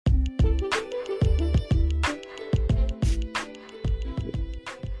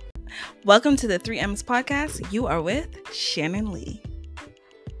Welcome to the 3M's podcast. You are with Shannon Lee.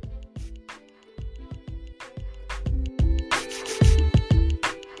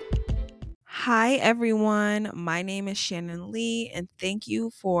 Hi, everyone. My name is Shannon Lee, and thank you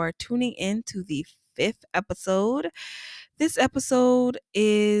for tuning in to the 5th episode. This episode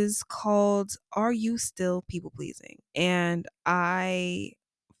is called Are You Still People Pleasing? And I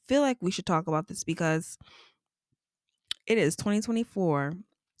feel like we should talk about this because it is 2024,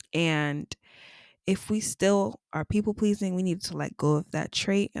 and if we still are people pleasing, we need to let go of that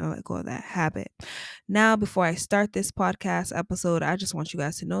trait and let go of that habit. Now, before I start this podcast episode, I just want you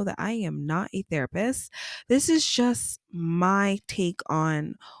guys to know that I am not a therapist. This is just my take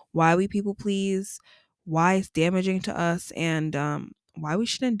on why we people please, why it's damaging to us, and why we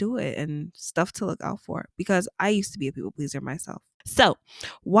shouldn't do it and stuff to look out for. Because I used to be a people pleaser myself. So,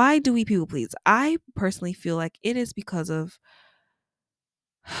 why do we people please? I personally feel like it is because of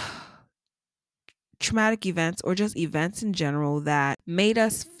traumatic events or just events in general that made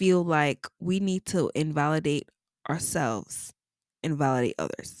us feel like we need to invalidate ourselves, invalidate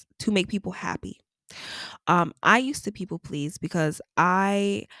others to make people happy. I used to people please because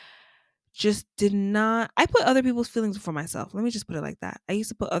I just did not I put other people's feelings before myself. Let me just put it like that. I used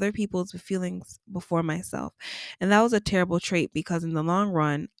to put other people's feelings before myself. And that was a terrible trait because in the long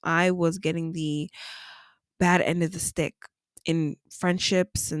run, I was getting the bad end of the stick in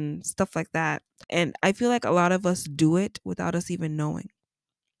friendships and stuff like that. And I feel like a lot of us do it without us even knowing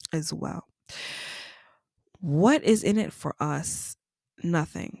as well. What is in it for us?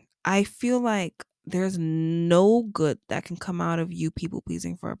 Nothing. I feel like there's no good that can come out of you people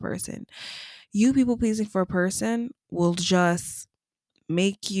pleasing for a person. You people pleasing for a person will just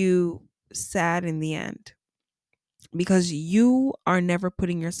make you sad in the end because you are never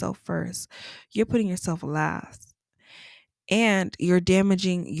putting yourself first. You're putting yourself last. And you're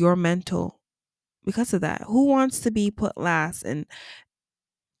damaging your mental because of that. Who wants to be put last and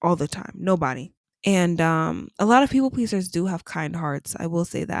all the time? Nobody. And a lot of people pleasers do have kind hearts. I will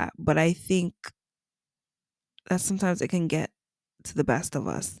say that, but I think that sometimes it can get to the best of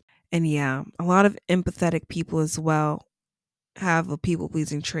us. And yeah, a lot of empathetic people as well have a people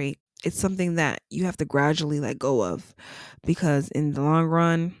pleasing trait. It's something that you have to gradually let go of because in the long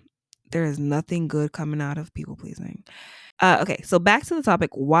run, there is nothing good coming out of people pleasing. Okay, so back to the topic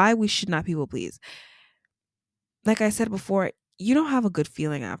why we should not people please. Like I said before, you don't have a good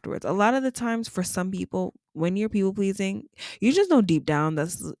feeling afterwards. A lot of the times for some people, when you're people pleasing, you just know deep down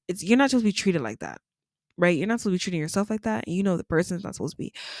you're not supposed to be treated like that. Right? You're not supposed to be treating yourself like that. You know the person's not supposed to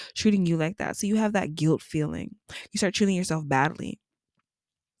be treating you like that. So you have that guilt feeling. You start treating yourself badly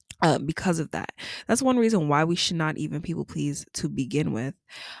because of that. That's one reason why we should not even people please to begin with.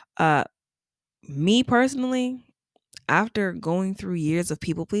 Uh, Me personally, after going through years of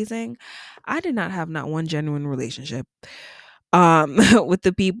people pleasing, I did not have not one genuine relationship with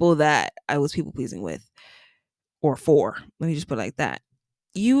the people that I was people pleasing with or for. Let me just put it like that.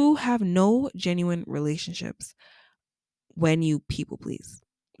 You have no genuine relationships when you people please.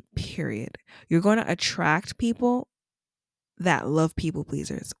 Period. You're going to attract people that love people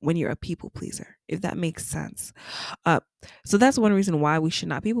pleasers when you're a people pleaser, if that makes sense. So that's one reason why we should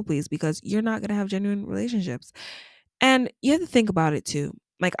not people please, because you're not going to have genuine relationships. And you have to think about it too.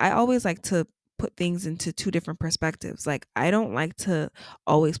 Like, I always like to put things into two different perspectives. Like, I don't like to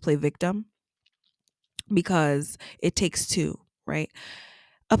always play victim because it takes two, right?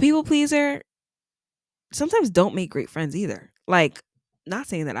 A people pleaser sometimes don't make great friends either. Like, not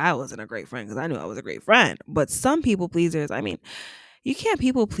saying that I wasn't a great friend because I knew I was a great friend, but some people pleasers, I mean, you can't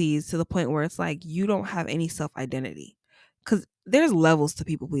people please to the point where it's like you don't have any self identity. Because there's levels to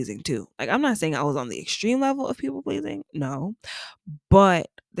people pleasing too. Like, I'm not saying I was on the extreme level of people pleasing, no, but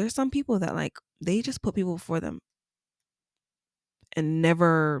there's some people that like they just put people before them and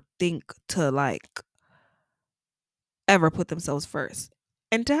never think to like ever put themselves first.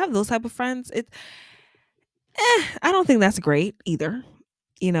 And to have those type of friends, I don't think that's great either.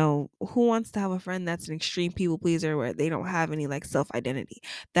 You know, who wants to have a friend that's an extreme people pleaser where they don't have any like self identity?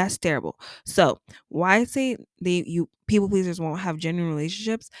 That's terrible. So why I say you people pleasers won't have genuine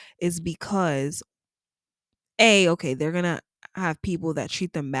relationships is because okay, they're gonna have people that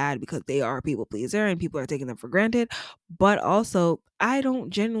treat them bad because they are a people pleaser and people are taking them for granted. But also, I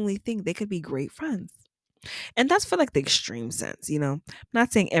don't genuinely think they could be great friends. And that's for like the extreme sense, you know. I'm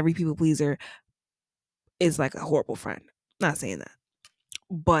not saying every people pleaser is like a horrible friend. Not saying that.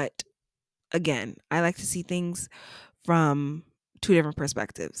 But again, I like to see things from two different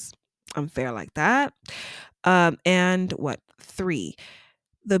perspectives. I'm fair like that. And what? Three,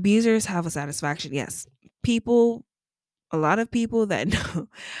 the abusers have a satisfaction. Yes. People A lot of people that know,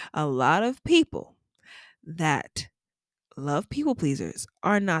 a lot of people that love people pleasers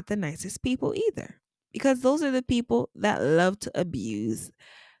are not the nicest people either. Because those are the people that love to abuse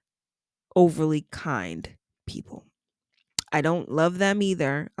overly kind people. I don't love them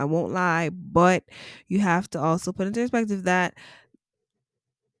either. I won't lie, but you have to also put into perspective that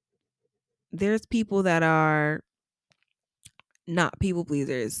there's people that are not people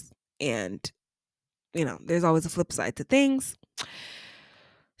pleasers, and there's always a flip side to things.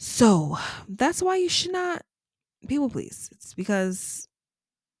 So that's why you should not people please. It's because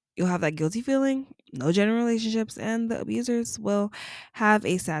you'll have that guilty feeling, no genuine relationships, and the abusers will have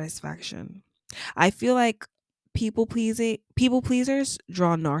a satisfaction. I feel like people pleasers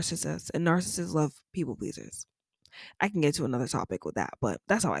draw narcissists, and narcissists love people pleasers. I can get to another topic with that, but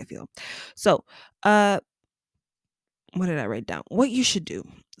that's how I feel. So, what did I write down? What you should do.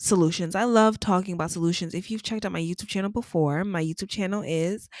 Solutions. I love talking about solutions. If you've checked out my YouTube channel before, my YouTube channel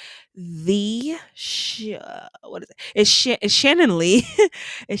is what is it? It's Shannon Lee.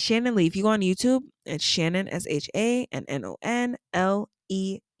 It's Shannon Lee. If you go on YouTube, it's Shannon SHANNONLEEE.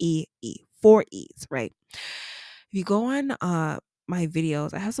 4 E's, right? If you go on my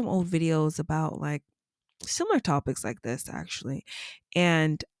videos, I have some old videos about like similar topics like this actually.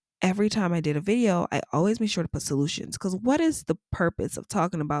 And every time I did a video, I always make sure to put solutions, because what is the purpose of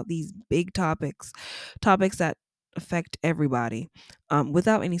talking about these big topics that affect everybody,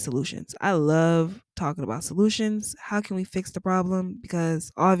 without any solutions? I love talking about solutions. How can we fix the problem?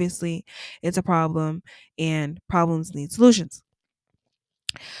 Because obviously it's a problem and problems need solutions.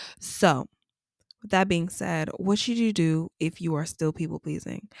 So with that being said, what should you do if you are still people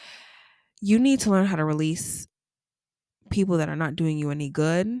pleasing? You need to learn how to release people that are not doing you any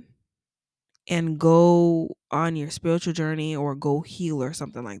good and go on your spiritual journey or go heal or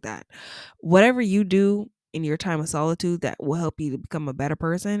something like that. Whatever you do in your time of solitude that will help you to become a better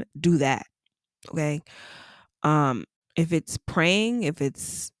person, do that. Okay? Um if it's praying, if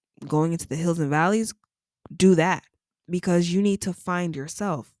it's going into the hills and valleys, do that, because you need to find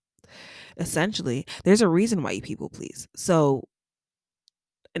yourself. Essentially, there's a reason why you people please. So,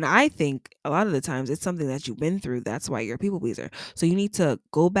 and I think a lot of the times it's something that you've been through. That's why you're a people pleaser. So you need to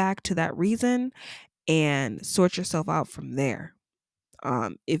go back to that reason and sort yourself out from there.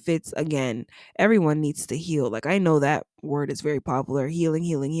 If it's, again, everyone needs to heal. Like, I know that word is very popular, healing,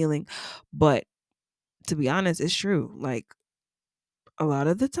 healing, healing. But to be honest, it's true. Like, a lot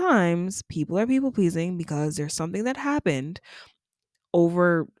of the times people are people pleasing because there's something that happened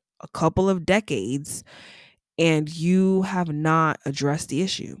over a couple of decades and you have not addressed the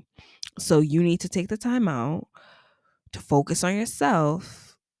issue. So you need to take the time out to focus on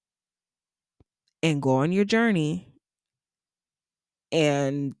yourself and go on your journey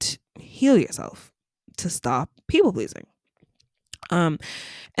and heal yourself to stop people pleasing. Um,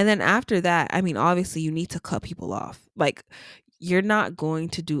 and then after that, I mean, obviously you need to cut people off. Like, you're not going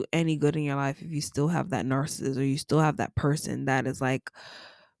to do any good in your life if you still have that narcissist or you still have that person that is like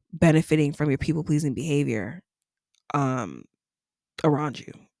benefiting from your people pleasing behavior um around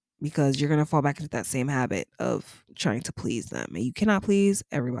you, because you're going to fall back into that same habit of trying to please them, and you cannot please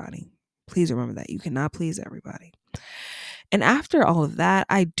everybody. Please remember that you cannot please everybody. And after all of that,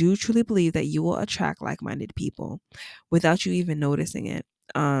 I do truly believe that you will attract like-minded people without you even noticing it.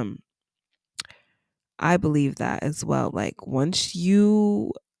 Um, I believe that as well. Like, once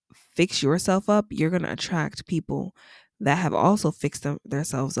you fix yourself up, you're going to attract people that have also fixed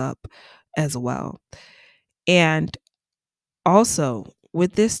themselves up as well. And also,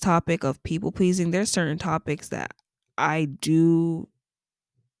 with this topic of people pleasing, there's certain topics that I do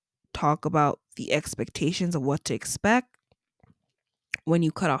talk about the expectations of what to expect when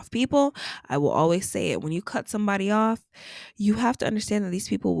you cut off people. I will always say it. When you cut somebody off, you have to understand that these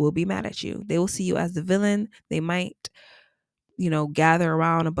people will be mad at you. They will see you as the villain. They might, gather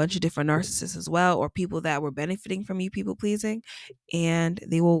around a bunch of different narcissists as well, or people that were benefiting from you people pleasing, and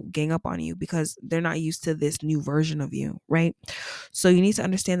they will gang up on you because they're not used to this new version of you, right? So you need to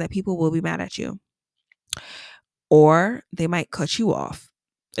understand that people will be mad at you, or they might cut you off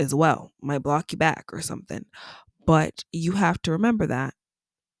as well, might block you back or something. But you have to remember that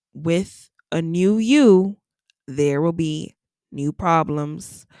with a new you, there will be new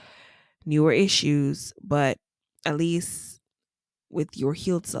problems, newer issues, but at least with your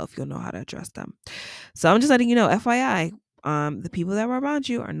healed self, you'll know how to address them. So I'm just letting you know, FYI, the people that were around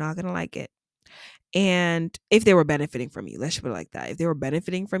you are not going to like it. And if they were benefiting from you, let's put it like that. If they were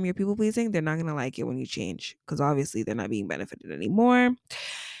benefiting from your people pleasing, they're not going to like it when you change, because obviously they're not being benefited anymore.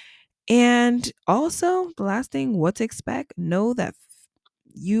 And also, the last thing, what to expect, know that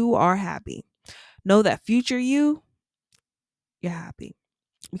you are happy. Know that future you you're happy.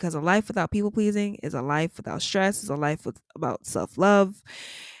 Because a life without people pleasing is a life without stress, is a life about self love,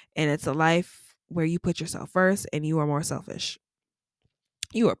 and it's a life where you put yourself first and you are more selfish.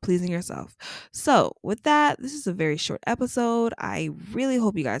 You are pleasing yourself. So, with that, this is a very short episode. I really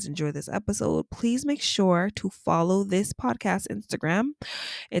hope you guys enjoy this episode. Please make sure to follow this podcast Instagram.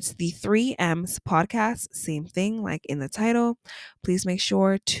 It's the 3M's podcast, same thing like in the title. Please make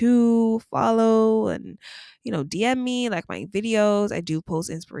sure to follow and, DM me, like my videos. I do post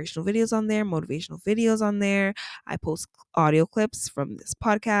inspirational videos on there, motivational videos on there. I post audio clips from this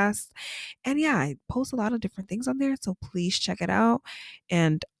podcast. And yeah, I post a lot of different things on there. So please check it out.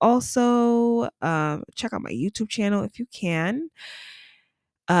 And also check out my YouTube channel if you can.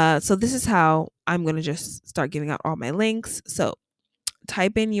 So this is how I'm going to just start giving out all my links. So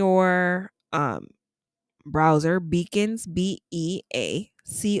type in your browser beacons BEACONS.ai.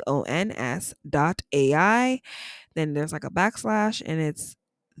 Then there's like a backslash and it's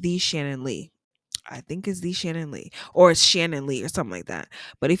the Shannon Lee. I think it's the Shannon Lee or it's Shannon Lee or something like that.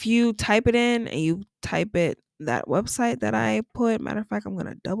 But if you type it in and you type it that website that I put, matter of fact, I'm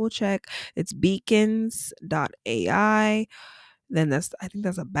gonna double check. It's beacons.ai. Then I think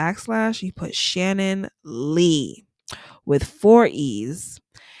that's a backslash. You put Shannon Lee with 4 E's.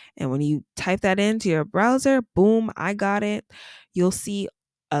 And when you type that into your browser, boom, I got it. You'll see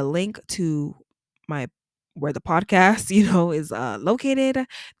a link to my where the podcast, is located.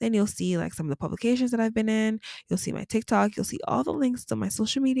 Then you'll see like some of the publications that I've been in. You'll see my TikTok. You'll see all the links to my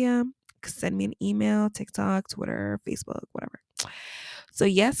social media. Send me an email, TikTok, Twitter, Facebook, whatever. So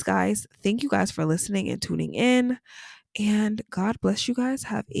yes, guys, thank you guys for listening and tuning in. And God bless you guys.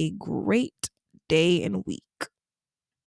 Have a great day and week.